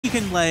he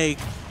can, like,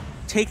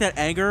 take that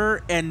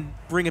anger and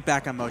bring it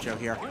back on Mojo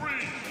here. All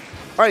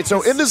right,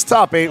 so in this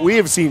top 8, we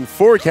have seen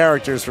 4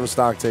 characters from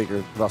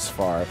Stocktaker thus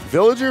far.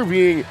 Villager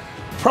being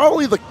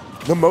probably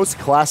the most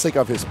classic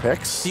of his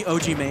picks. The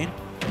OG main.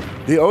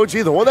 The OG,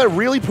 the one that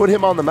really put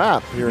him on the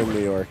map here in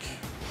New York.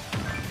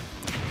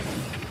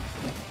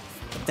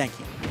 Thank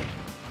you.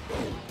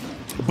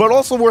 But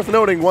also worth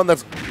noting, one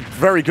that's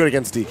very good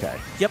against DK.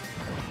 Yep.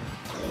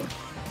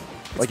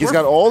 Like, he's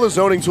got all the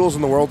zoning tools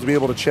in the world to be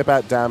able to chip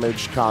at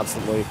damage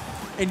constantly.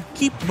 And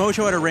keep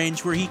Mojo at a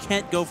range where he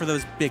can't go for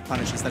those big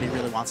punishes that he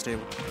really wants to.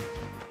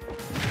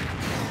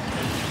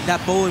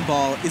 That bowling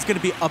ball is going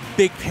to be a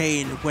big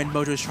pain when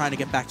Mojo's trying to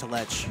get back to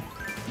ledge.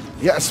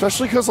 Yeah,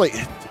 especially because, like,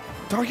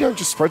 Dog Young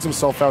just spreads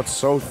himself out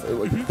so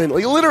thin.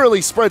 He literally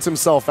spreads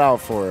himself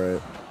out for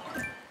it.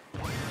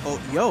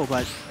 Oh, yo,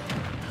 but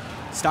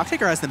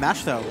Stocktaker has the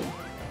match, though.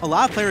 A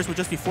lot of players would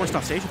just be forced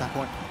off stage at that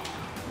point.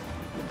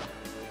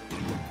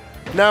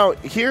 Now,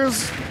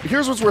 here's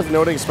what's worth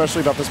noting,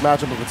 especially about this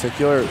matchup in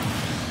particular.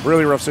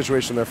 Really rough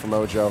situation there for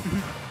Mojo.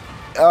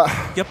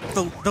 Yep,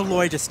 the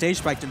Lloyd just stage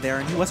spiked him there,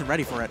 and he wasn't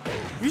ready for it.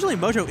 Usually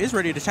Mojo is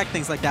ready to check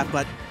things like that,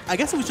 but I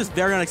guess it was just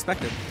very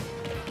unexpected.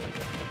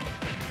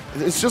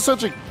 It's just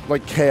such a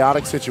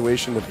chaotic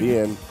situation to be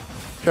in,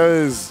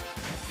 because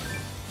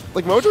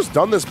Mojo's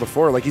done this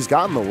before. Like, he's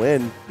gotten the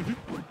win.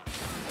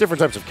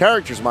 Different types of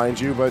characters, mind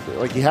you, but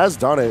he has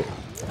done it.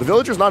 The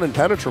Villager's not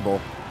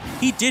impenetrable.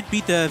 He did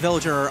beat the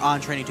Villager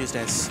on Training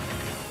Tuesdays.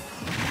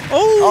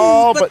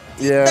 But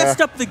yeah, messed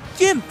up the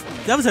Gimp.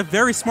 That was a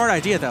very smart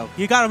idea, though.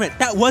 You gotta admit,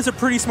 that was a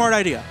pretty smart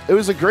idea. It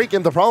was a great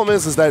game. The problem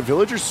is that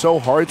Villager's so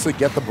hard to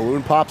get the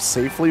balloon pop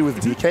safely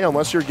with DK,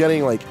 unless you're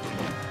getting,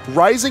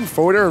 Rising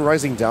Forwarder and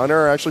Rising Downer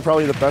are actually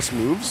probably the best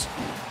moves.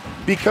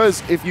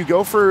 Because if you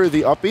go for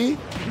the uppie,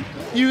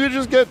 you could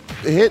just get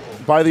hit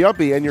by the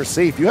uppie and you're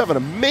safe. You have an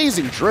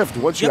amazing drift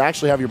once you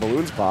actually have your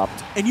balloons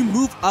popped. And you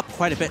move up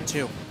quite a bit,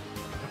 too.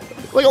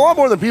 A lot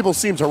more than people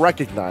seem to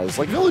recognize.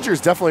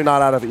 Villager's definitely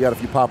not out of it yet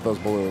if you pop those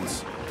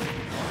balloons.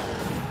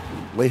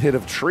 Late hit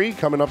of Tree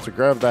coming up to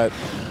grab that.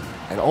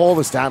 And all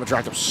this damage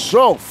racked up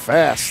so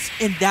fast.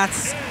 And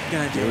that's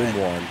going to do it.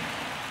 Game 1.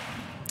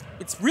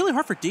 It's really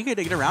hard for DK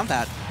to get around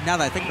that, now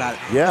that I think about it.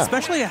 Yeah.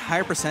 Especially at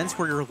higher percents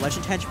where your ledge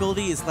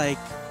intangibility is,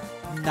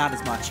 not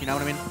as much, you know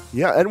what I mean?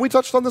 Yeah, and we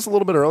touched on this a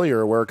little bit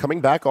earlier, where coming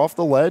back off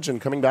the ledge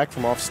and coming back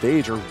from off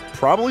stage are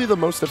probably the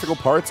most difficult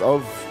parts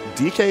of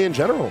DK in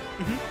general.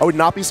 I would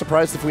not be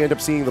surprised if we end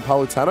up seeing the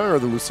Palutena or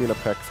the Lucina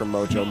pick from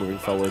Mojo moving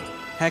forward.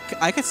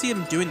 Heck, I could see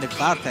him doing the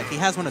Cloud pick. He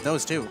has one of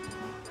those, too.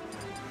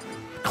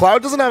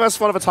 Cloud doesn't have as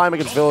fun of a time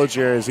against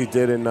Villager as he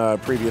did in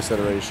previous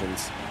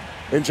iterations.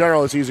 In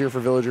general, it's easier for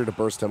Villager to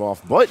burst him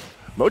off, but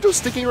Mojo's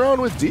sticking around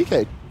with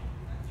DK.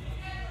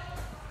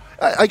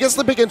 I guess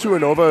the pick into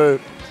Anova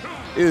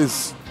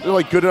is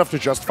good enough to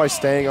justify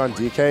staying on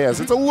DK, as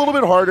it's a little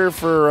bit harder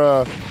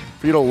for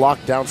you to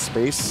lock down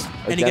space.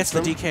 And he gets the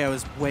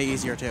DKOs way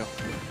easier too.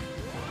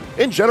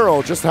 In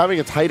general, just having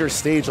a tighter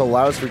stage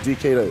allows for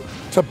DK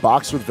to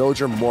box with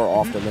Villager more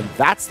often, and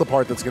that's the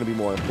part that's going to be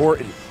more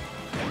important.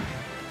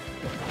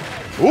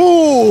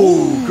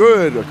 Ooh,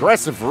 good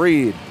aggressive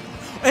read.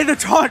 And a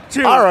taunt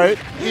too. All right,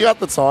 he got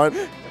the taunt.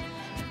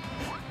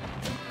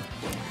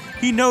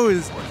 He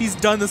knows he's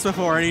done this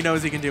before, and he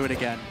knows he can do it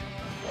again.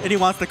 And he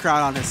wants the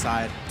crowd on his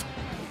side.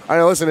 I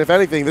know, listen, if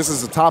anything, this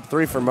is a top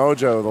 3 for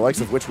Mojo, the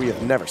likes of which we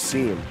have never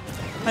seen.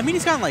 I mean,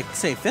 he's gotten,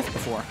 say, 5th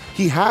before.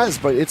 He has,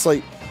 but it's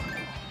This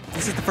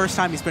is the first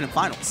time he's been in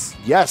finals.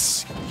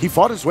 Yes, he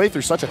fought his way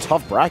through such a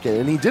tough bracket,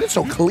 and he did it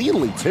so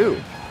cleanly, too.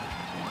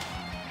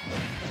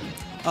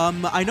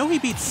 I know he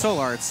beat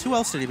Solarts. Who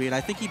else did he beat?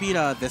 I think he beat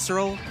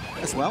Visceral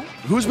as well.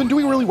 Who's been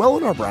doing really well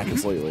in our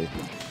brackets lately.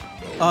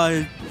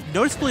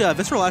 Noticeably,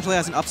 Visceral actually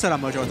has an upset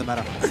on Mojo in the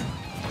meta.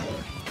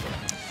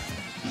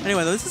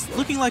 Anyway, this is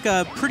looking like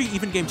a pretty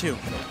even game, too.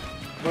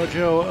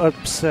 Mojo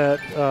upset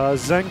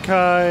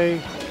Zenkai,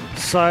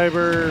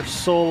 Cyber,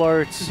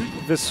 Solarts,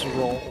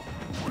 Visceral.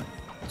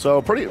 So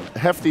a pretty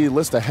hefty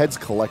list of heads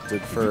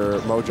collected for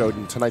Mojo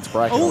in tonight's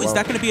bracket. Oh, is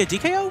that going to be a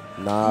DKO?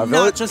 Nah,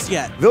 not just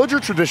yet.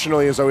 Villager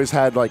traditionally has always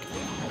had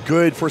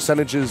good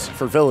percentages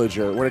for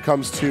Villager when it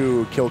comes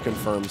to kill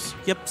confirms.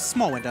 Yep,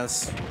 small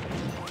windows.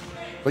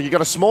 You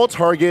got a small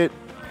target,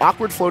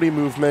 awkward floaty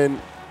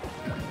movement.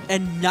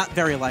 And not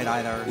very light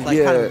either, kind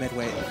of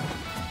midweight.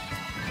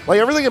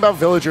 Everything about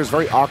Villager is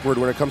very awkward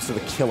when it comes to the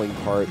killing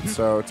part,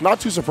 so it's not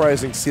too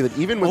surprising to see that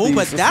even with these... Oh,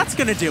 but that's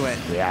going to do it.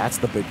 Yeah, that's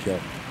the big kill.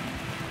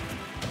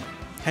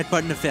 Headbutt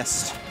and a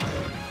fist.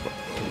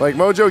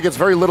 Mojo gets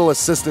very little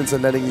assistance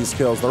in netting these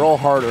kills. They're all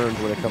hard-earned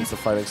when it comes to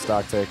fighting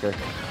Stocktaker.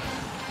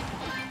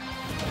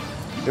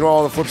 Meanwhile,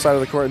 on the flip side of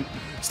the court,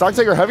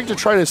 Stocktaker having to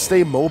try to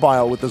stay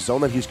mobile with the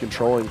zone that he's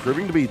controlling,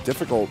 proving to be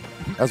difficult,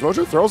 as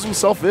Mojo throws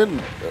himself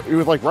in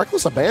with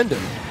reckless abandon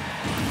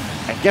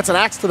and gets an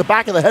axe to the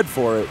back of the head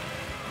for it.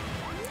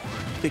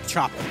 Big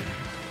chop.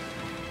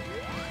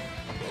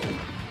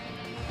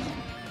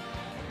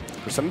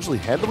 percentage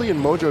handily in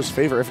Mojo's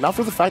favor, if not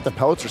for the fact that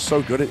pellets are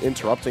so good at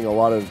interrupting a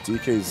lot of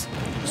DK's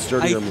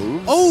sturdier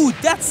moves. Oh,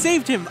 that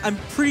saved him. I'm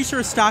pretty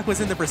sure Stock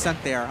was in the percent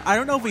there. I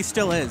don't know if he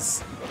still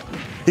is.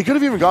 He could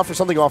have even gone for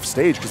something off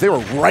stage because they were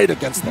right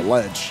against the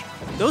ledge.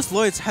 Those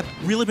Lloyds have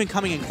really been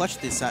coming in clutch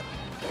this set.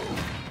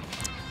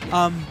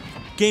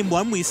 Game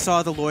 1, we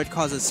saw the Lloyd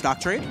cause a stock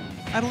trade,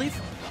 I believe.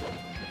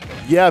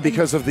 Yeah,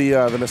 because of the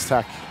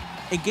mistech.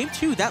 In Game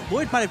 2, that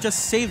Lloyd might have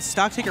just saved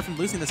Stocktaker from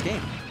losing this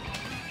game.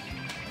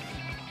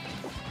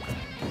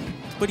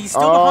 But he's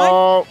still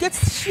behind.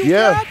 Gets shield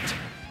grabbed.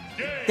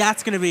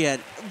 That's going to be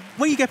it.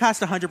 When you get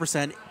past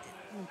 100%,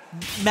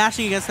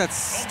 mashing against that's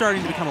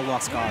starting to become a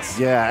lost cause.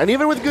 Yeah, and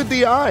even with good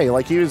DI,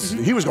 like he was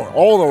going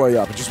all the way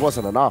up. It just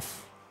wasn't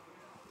enough.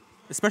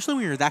 Especially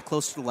when you're that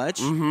close to the ledge,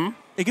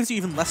 it gives you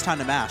even less time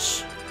to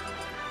mash.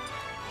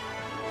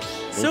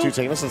 So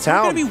taking us to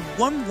town. We're going to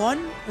be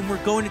 1-1, and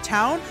we're going to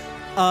town.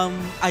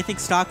 I think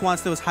Stock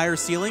wants those higher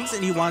ceilings,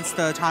 and he wants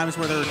the times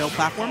where there are no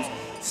platforms.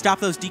 Stop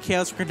those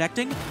DKOs from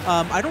connecting.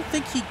 I don't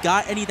think he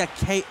got any that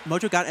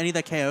Mojo got any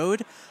that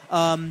KO'd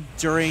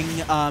during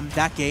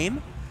that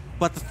game,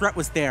 but the threat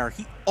was there.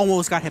 He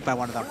almost got hit by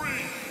one of them.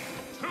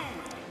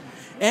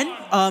 And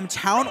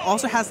Town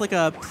also has like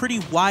a pretty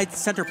wide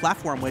center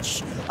platform,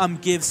 which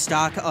gives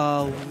Stock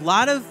a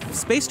lot of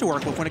space to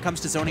work with when it comes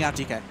to zoning out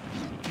DK.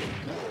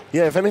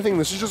 Yeah, if anything,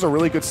 this is just a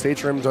really good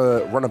stage for him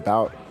to run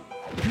about.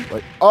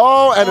 Like,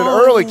 and an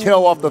early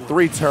kill off the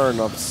 3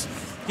 turnips.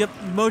 Yep,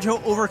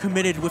 Mojo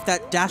overcommitted with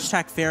that dash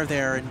attack fair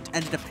there and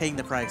ended up paying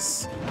the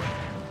price.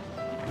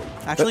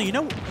 Actually, you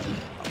know,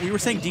 we were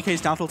saying DK's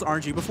downfall's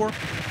RNG before.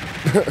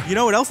 You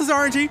know what else is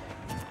RNG?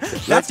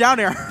 That's down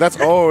air. That's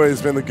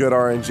always been the good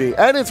RNG.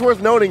 And it's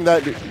worth noting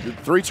that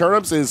 3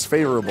 turnips is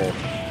favorable.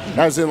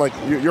 As in, like,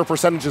 your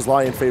percentages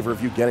lie in favor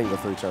of you getting the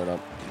 3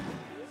 turnip.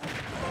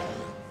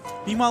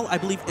 Meanwhile, I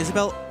believe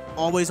Isabel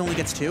always only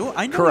gets 2.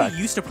 I know Correct.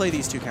 he used to play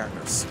these 2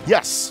 characters.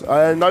 Yes,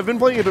 and I've been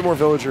playing a bit more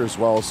Villager as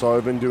well, so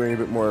I've been doing a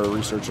bit more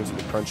research into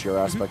the crunchier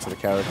aspects of the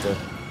character.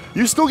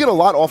 You still get a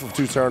lot off of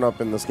 2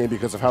 turnip in this game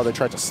because of how they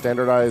tried to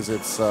standardize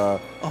its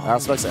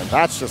aspects, and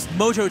that's just...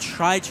 Mojo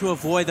tried to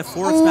avoid the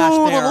forward smash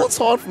there. The little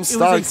taunt from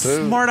Stock, It was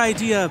a smart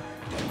idea,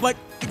 but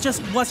it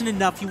just wasn't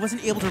enough. He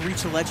wasn't able to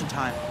reach the ledge in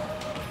time,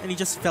 and he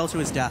just fell to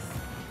his death.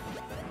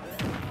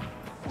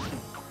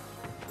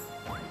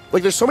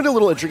 Like, there's so many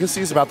little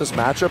intricacies about this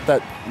matchup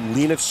that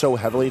lean it so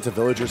heavily to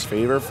Villager's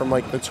favor, from,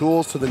 like, the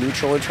tools to the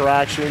neutral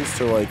interactions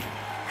to, like,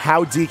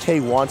 how DK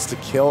wants to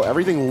kill.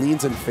 Everything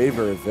leans in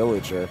favor of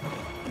Villager.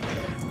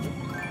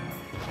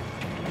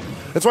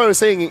 That's why I was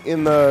saying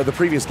in the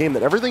previous game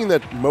that everything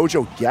that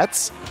Mojo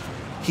gets,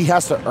 he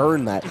has to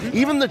earn that.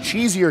 Even the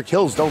cheesier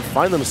kills don't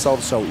find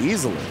themselves so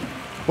easily.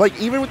 Like,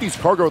 even with these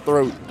cargo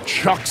throw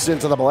chucks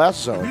into the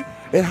blast zone,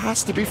 it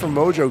has to be from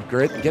Mojo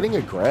getting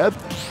a grab,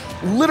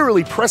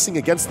 literally pressing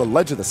against the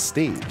ledge of the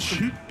stage.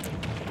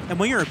 And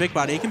when you're a big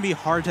body, it can be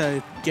hard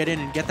to get in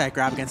and get that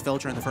grab against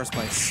Villager in the first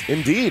place.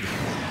 Indeed.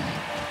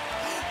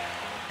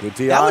 Good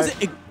DI.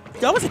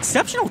 That was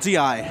exceptional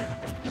DI.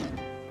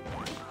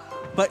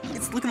 But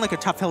it's looking like a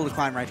tough hill to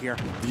climb right here.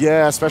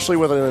 Yeah, especially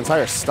with an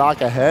entire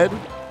stock ahead.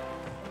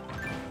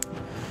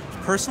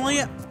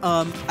 Personally,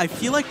 I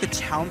feel like the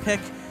town pick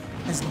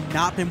has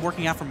not been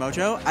working out for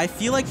Mojo. I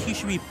feel like he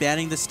should be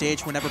banning the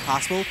stage whenever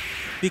possible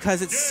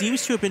because it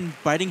seems to have been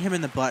biting him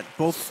in the butt,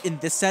 both in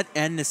this set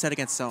and in the set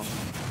against Zone.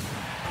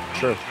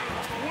 Sure.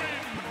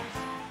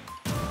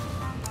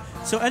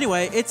 So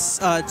anyway, it's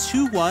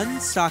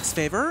 2-1 Stock's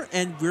favor,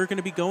 and we're going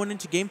to be going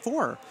into Game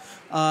 4.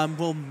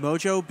 Will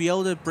Mojo be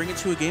able to bring it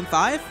to a Game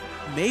 5?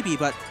 Maybe,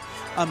 but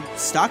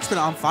Stock's been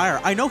on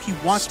fire. I know he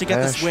wants to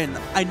get this win.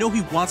 I know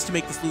he wants to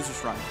make this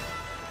loser's run.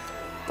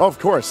 Oh, of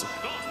course.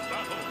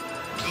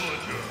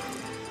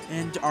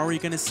 And are we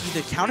going to see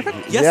the counter pick?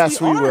 Yes,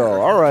 we will.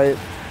 All right.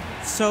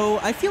 So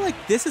I feel like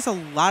this is a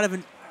lot of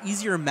an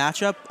easier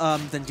matchup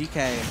than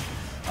DK.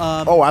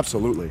 Oh,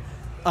 absolutely.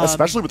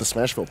 Especially with the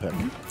Smashville pick.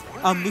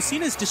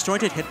 Lucina's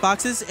disjointed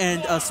hitboxes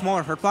and a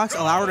smaller hurtbox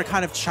allow her to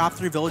kind of chop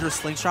through Villager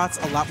slingshots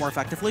a lot more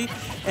effectively,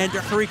 and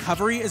her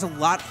recovery is a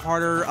lot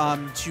harder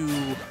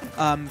to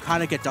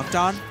kind of get dunked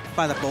on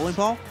by the bowling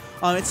ball.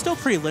 It's still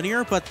pretty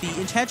linear, but the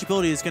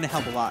intangibility is going to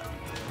help a lot.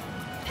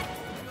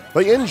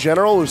 Like, in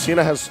general,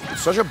 Lucina has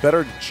such a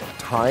better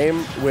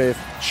time with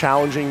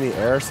challenging the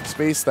air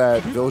space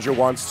that Villager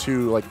wants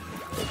to, like,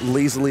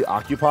 lazily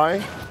occupy.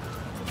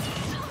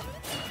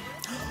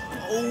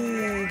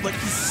 Oh, but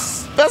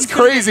that's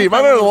crazy.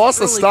 My man lost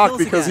the stock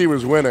because he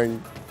was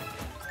winning.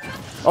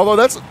 Although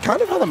that's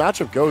kind of how the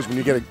matchup goes when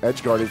you get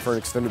edge guarded for an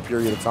extended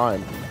period of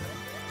time.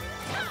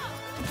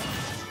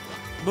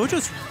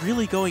 Mojo's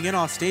really going in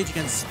off stage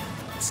against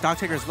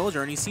Stocktaker's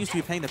Villager, and he seems to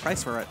be paying the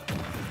price for it.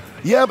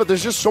 Yeah, but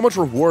there's just so much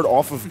reward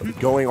off of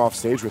going off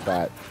stage with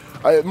that.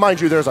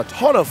 Mind you, there's a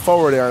ton of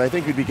forward air, and I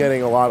think we'd be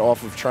getting a lot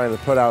off of trying to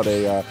put out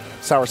a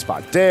sour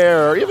spot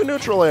dare, or even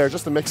neutral air,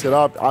 just to mix it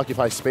up,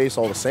 occupy space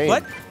all the same.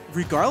 But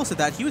regardless of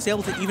that, he was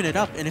able to even it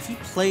up, and if he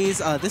plays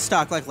this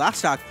stock like last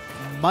stock,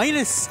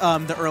 minus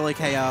the early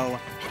KO,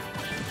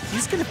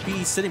 he's going to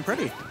be sitting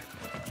pretty.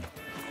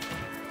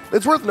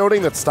 It's worth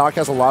noting that Stock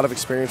has a lot of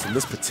experience in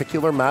this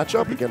particular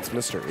matchup against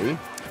Mr. E,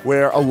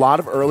 where a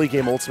lot of early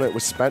game ultimate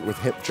was spent with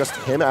him, just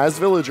him as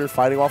Villager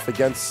fighting off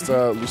against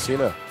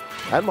Lucina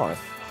and Marth.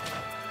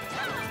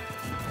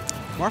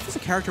 Marth is a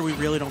character we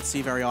really don't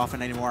see very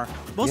often anymore.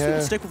 Most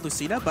people stick with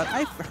Lucina, but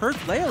I've heard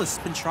Leo has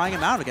been trying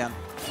him out again.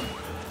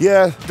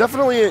 Yeah,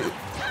 definitely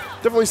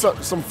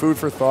some food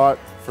for thought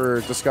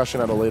for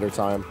discussion at a later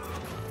time.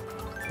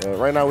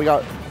 Right now we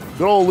got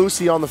good old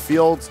Lucy on the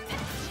field.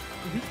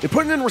 They're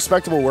putting in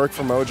respectable work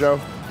for Mojo.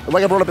 And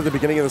like I brought up at the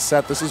beginning of the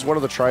set, this is one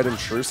of the tried and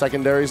true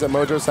secondaries that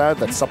Mojo's had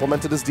that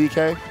supplemented his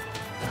DK,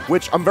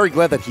 which I'm very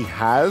glad that he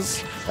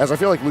has, as I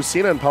feel like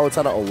Lucina and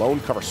Palutena alone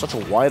cover such a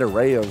wide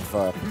array of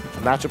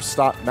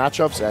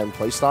matchups and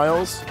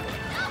playstyles.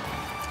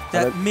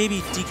 That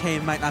maybe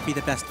DK might not be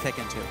the best pick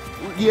into.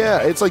 Yeah,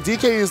 it's like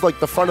DK is like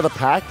the front of the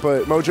pack,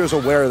 but Mojo's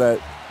aware that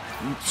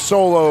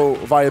solo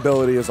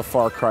viability is a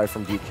far cry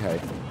from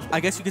DK. I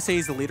guess you could say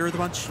he's the leader of the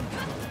bunch.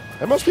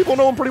 And most people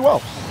know him pretty well.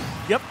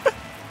 Yep.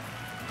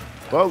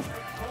 Well,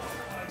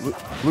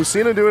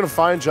 Lucina doing a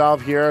fine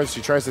job here as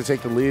she tries to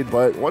take the lead,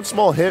 but one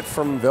small hit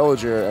from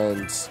Villager,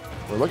 and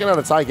we're looking at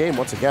a tie game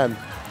once again.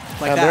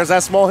 Like and that. There's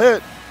that small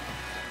hit.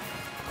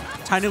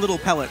 Tiny little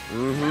pellet.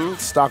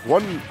 Stock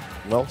one.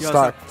 Well, Yo,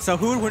 Stock. So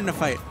who would win in a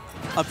fight?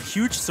 A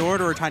huge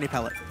sword or a tiny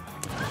pellet?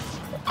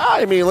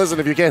 I mean, listen,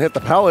 if you can't hit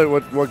the pellet,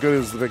 what good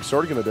is the big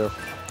sword going to do?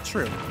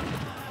 True.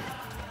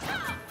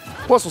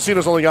 Plus,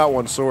 Lucina's only got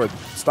one sword.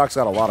 Stock's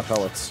got a lot of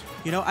pellets.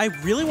 You know, I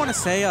really want to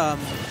say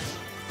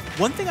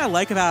one thing I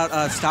like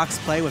about Stock's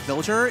play with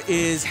Villager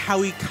is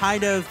how he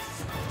kind of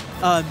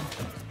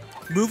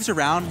moves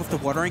around with the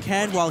watering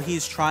can while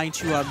he's trying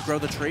to grow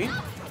the tree.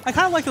 I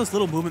kind of like those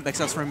little movement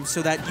mix-ups from him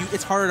so that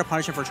it's harder to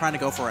punish him for trying to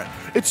go for it.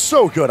 It's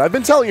so good. I've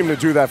been telling him to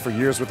do that for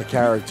years with the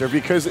character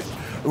because,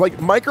 like,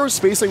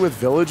 micro-spacing with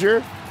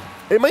Villager,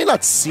 it may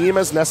not seem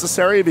as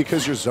necessary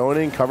because your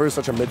zoning covers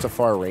such a mid to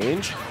far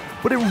range,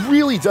 but it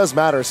really does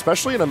matter,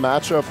 especially in a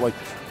matchup like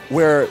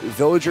where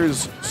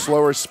Villager's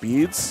slower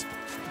speeds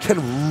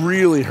can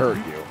really hurt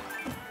you.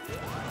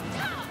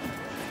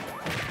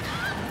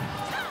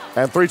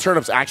 And 3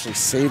 turnips actually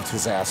saved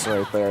his ass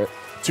right there.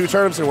 2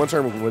 turnips and 1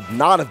 turnip would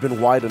not have been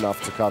wide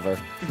enough to cover.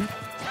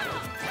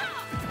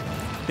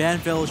 Ban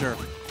Villager.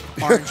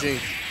 RNG.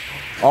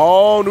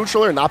 Oh,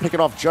 neutral not picking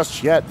off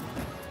just yet.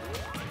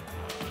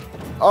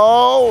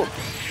 Oh,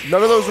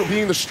 none of those were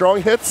being the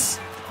strong hits.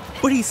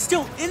 But he's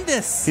still in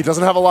this. He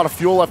doesn't have a lot of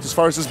fuel left as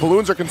far as his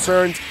balloons are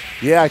concerned.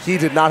 Yeah, he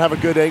did not have a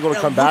good angle to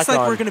come back on. Looks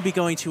like we're going to be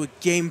going to a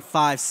Game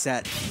 5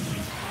 set.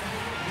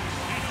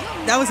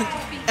 That was an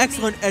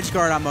excellent edge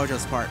guard on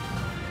Mojo's part.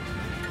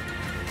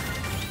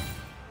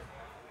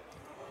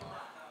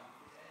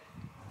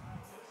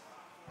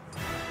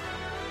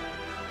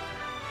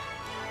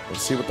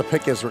 Let's see what the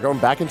pick is. We're going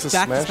back into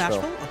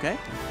Smashville. Okay.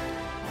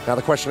 Now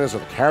the question is, are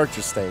the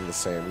characters staying the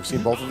same? We've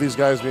seen both of these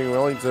guys being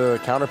willing to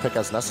counterpick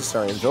as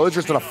necessary. And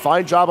Villager's done a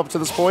fine job up to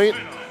this point.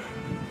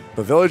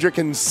 But Villager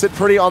can sit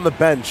pretty on the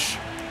bench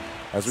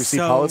as we see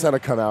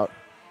Palutena come out.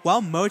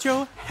 While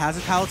Mojo has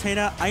a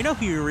Palutena, I know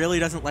he really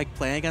doesn't like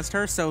playing against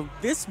her, so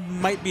this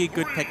might be a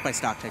good pick by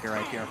Stocktaker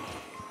right here.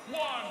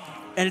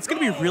 And it's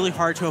going to be really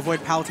hard to avoid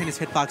Palutena's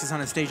hitboxes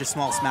on a stage as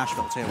small as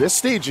Smashville, too. This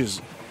stage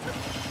is,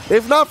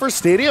 if not for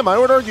Stadium, I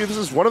would argue this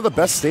is one of the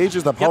best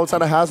stages that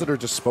Palutena has at her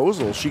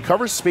disposal. She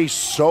covers space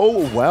so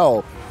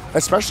well,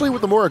 especially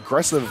with the more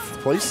aggressive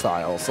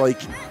playstyles.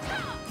 Like,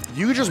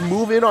 you just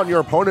move in on your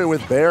opponent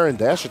with Bear and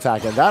Dash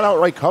Attack, and that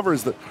outright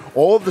covers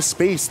all of the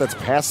space that's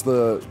past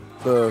the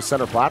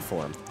center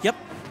platform. Yep.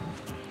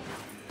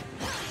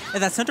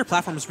 And that center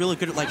platform is really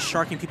good at like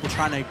sharking people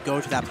trying to go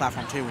to that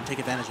platform too and take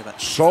advantage of it.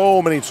 So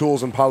many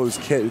tools in Palu's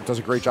kit. It does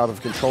a great job of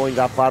controlling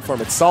that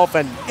platform itself.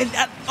 And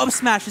that up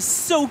smash is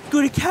so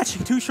good at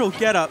catching neutral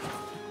get up.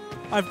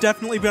 I've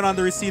definitely been on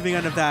the receiving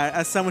end of that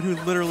as someone who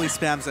literally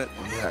spams it.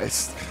 Yeah,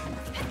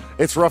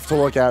 it's rough to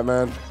look at,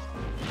 man.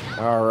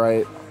 All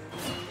right.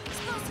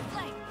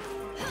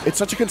 It's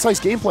such a concise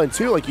game plan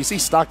too. Like you see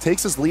Stock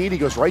takes his lead, he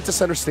goes right to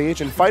center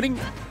stage, and fighting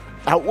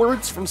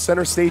outwards from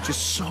center stage is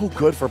so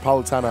good for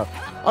Palutena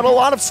on a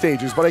lot of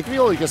stages, but I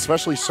feel like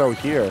especially so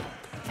here.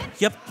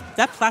 Yep,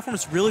 that platform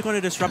is really going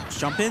to disrupt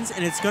jump-ins,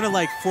 and it's going to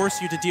like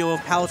force you to deal with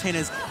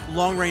Palutena's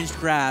long-range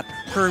grab,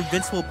 her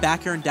invincible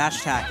back air and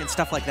dash attack, and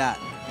stuff like that.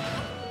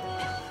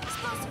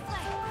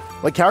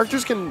 Like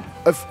characters can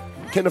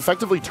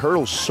effectively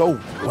turtle so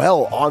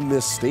well on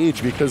this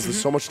stage because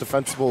there's so much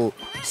defensible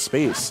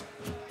space.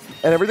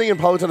 And everything in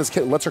Palutena's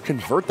kit lets her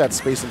convert that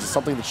space into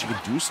something that she can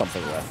do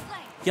something with.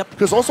 Yep.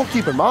 Because also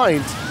keep in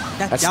mind,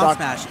 that down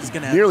smash is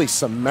going to nearly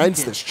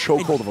cements this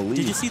chokehold of a lead.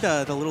 Did you see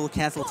the little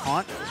cancel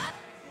taunt?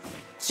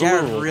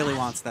 Jared really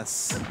wants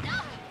this.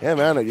 Yeah,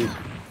 man. You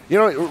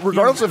know,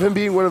 regardless of him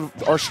being one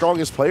of our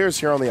strongest players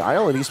here on the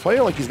island, he's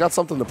playing like he's got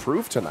something to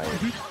prove tonight.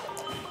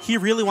 He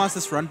really wants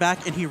this run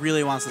back, and he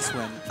really wants this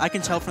win. I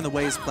can tell from the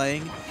way he's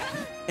playing,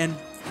 and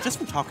just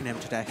from talking to him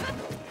today.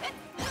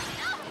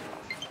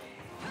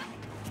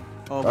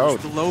 Oh,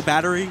 the low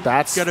battery.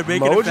 That's gonna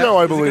make Mojo,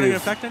 I believe. Is it going to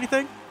affect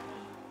anything?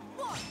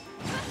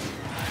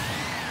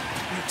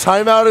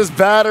 Timeout his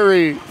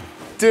battery.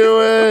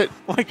 Do it.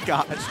 Oh my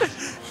gosh.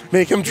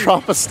 Make him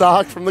drop a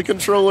stock from the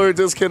controller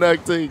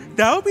disconnecting.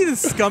 That would be the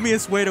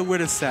scummiest way to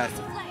win a set.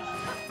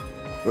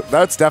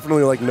 That's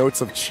definitely like notes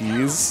of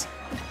cheese.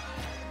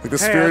 Like the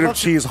spirit of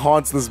cheese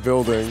haunts this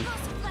building.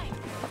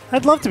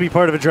 I'd love to be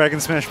part of a Dragon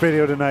Smash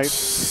video tonight.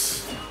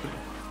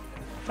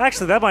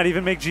 Actually, that might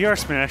even make GR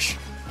Smash.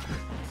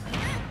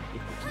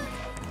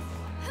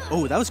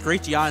 Oh, that was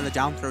great GI in the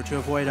down throw to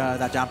avoid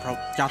that down throw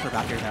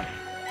back here there.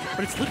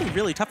 But it's looking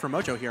really tough for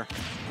Mojo here.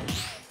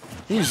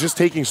 He's just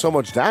taking so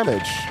much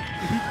damage.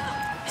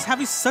 He's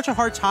having such a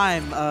hard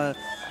time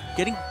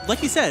getting,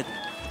 like you said,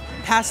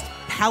 past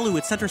Palu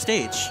at center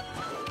stage.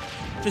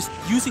 Just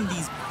using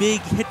these big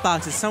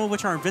hitboxes, some of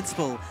which are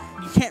invincible.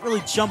 You can't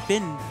really jump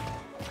in.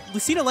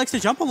 Lucina likes to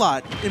jump a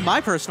lot, in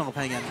my personal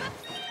opinion.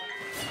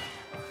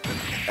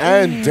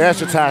 And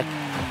dash attack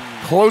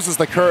closes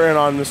the curtain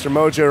on Mr.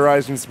 Mojo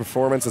Risin's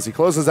performance as he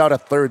closes out a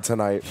third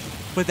tonight.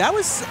 But that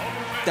was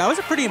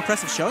a pretty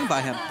impressive showing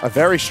by him. A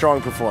very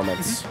strong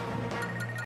performance.